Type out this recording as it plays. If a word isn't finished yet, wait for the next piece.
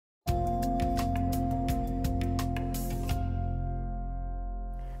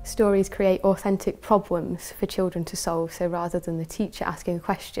Stories create authentic problems for children to solve, so rather than the teacher asking a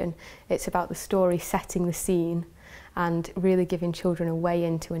question, it's about the story setting the scene and really giving children a way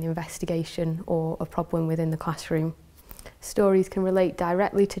into an investigation or a problem within the classroom. Stories can relate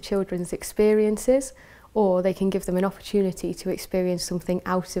directly to children's experiences, or they can give them an opportunity to experience something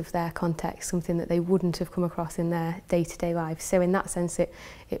out of their context, something that they wouldn't have come across in their day-to-day lives. So in that sense, it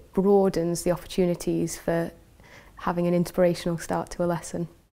broadens the opportunities for having an inspirational start to a lesson.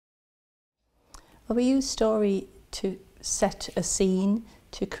 Well, we use story to set a scene,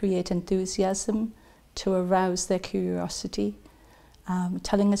 to create enthusiasm, to arouse their curiosity.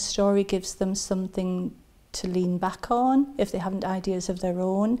 Telling a story gives them something to lean back on if they haven't ideas of their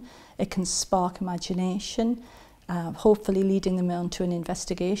own. It can spark imagination, hopefully leading them on to an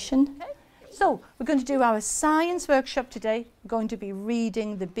investigation. Okay. So we're going to do our science workshop today. We're going to be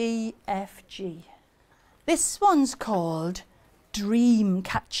reading the BFG. This one's called Dream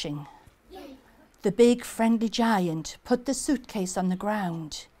Catching. The big friendly giant put the suitcase on the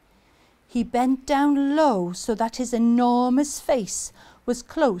ground. He bent down low so that his enormous face was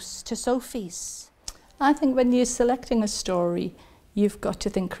close to Sophie's. I think when you're selecting a story, you've got to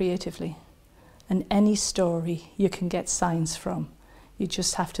think creatively. And any story you can get science from. You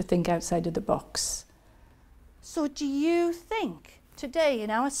just have to think outside of the box. So do you think today in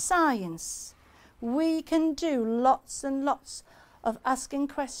our science we can do lots and lots of asking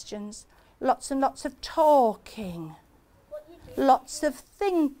questions, lots and lots of talking, lots of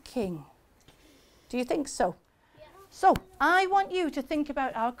thinking? Do you think so? Yeah. So I want you to think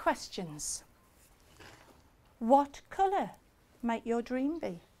about our questions. What colour might your dream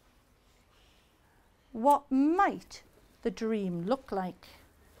be? What might the dream look like?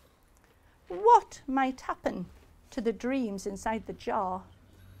 What might happen to the dreams inside the jar?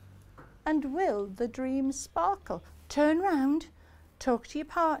 And will the dream sparkle? Turn round, talk to your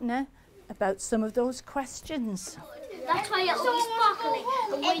partner about some of those questions. That's why it's always sparkling.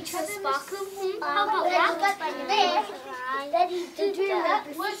 And wait for sparkle. How about that? The dream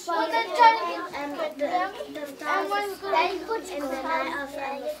will be sparkling.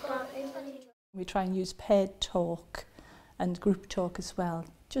 We try and use paired talk and group talk as well,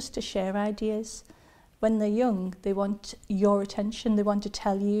 just to share ideas. When they're young, they want your attention, they want to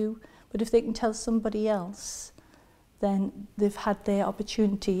tell you, but if they can tell somebody else, then they've had their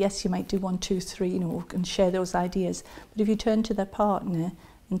opportunity. Yes, you might do 1, 2, 3, you know, and share those ideas. But if you turn to their partner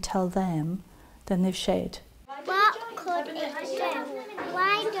and tell them, then they've shared. What could it do?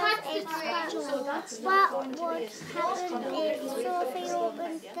 Why does it sparkle? What would happen if Sophie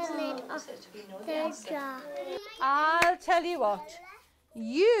opened the lid of the jar? I'll tell you what,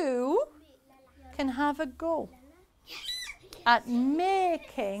 you can have a go at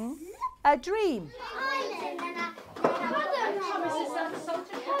making a dream.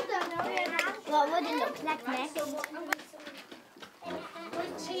 What would it look like next?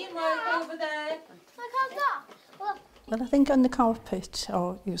 Good teamwork over there. Well, I think on the carpet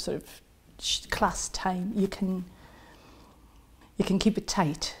or sort of class time, you can keep it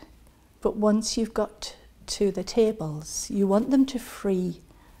tight. But once you've got to the tables, you want them to free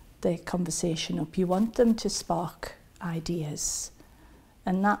the conversation up. You want them to spark ideas.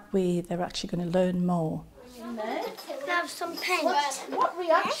 And that way they're actually going to learn more. Have some paint. What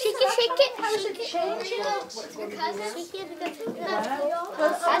reaction? Shake it. How is it changing?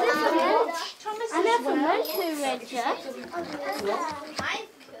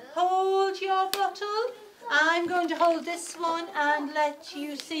 Hold your bottle. I'm going to hold this one and let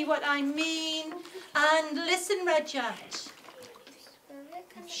you see what I mean. And listen, Rejat.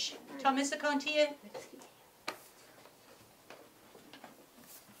 Shh. Thomas, I can't hear.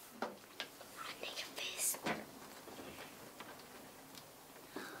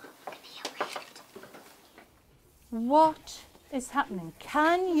 What is happening?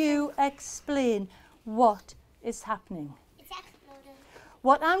 Can you explain what is happening? It's exploding.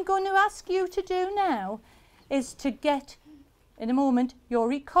 What I'm going to ask you to do now is to get, in a moment, your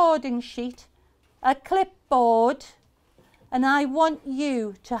recording sheet, a clipboard, and I want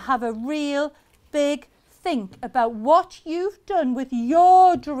you to have a real big think about what you've done with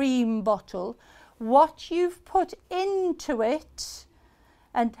your dream bottle, what you've put into it,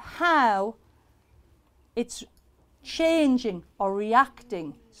 and how it's changing or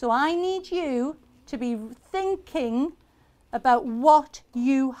reacting. So I need you to be thinking about what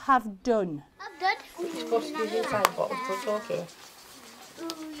you have done. I'm done.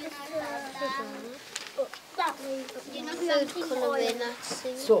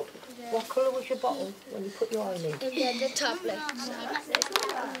 So, what colour was your bottle when you put your oil in? The tablet.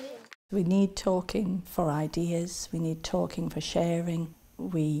 We need talking for ideas, we need talking for sharing.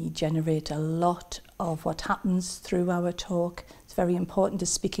 We generate a lot of what happens through our talk. It's very important to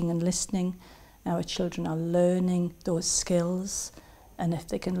speaking and listening. Our children are learning those skills, and if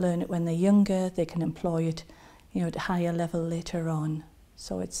they can learn it when they're younger, they can employ it, at a higher level later on.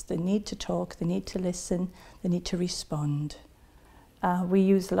 So it's the need to talk, the need to listen, the need to respond. We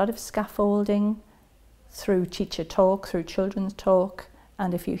use a lot of scaffolding through teacher talk, through children's talk.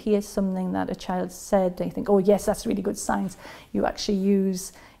 And if you hear something that a child said, they think, oh yes, that's really good science, you actually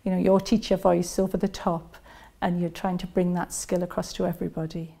use your teacher voice over the top, and you're trying to bring that skill across to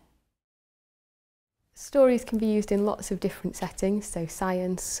everybody. Stories can be used in lots of different settings, so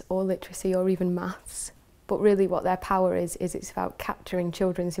science or literacy or even maths. But really what their power is it's about capturing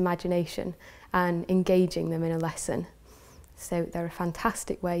children's imagination and engaging them in a lesson. So they're a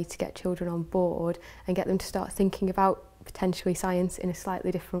fantastic way to get children on board and get them to start thinking about potentially science in a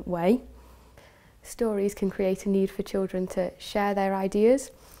slightly different way. Stories can create a need for children to share their ideas,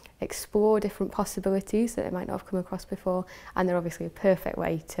 explore different possibilities that they might not have come across before, and they're obviously a perfect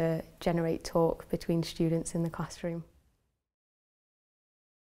way to generate talk between students in the classroom.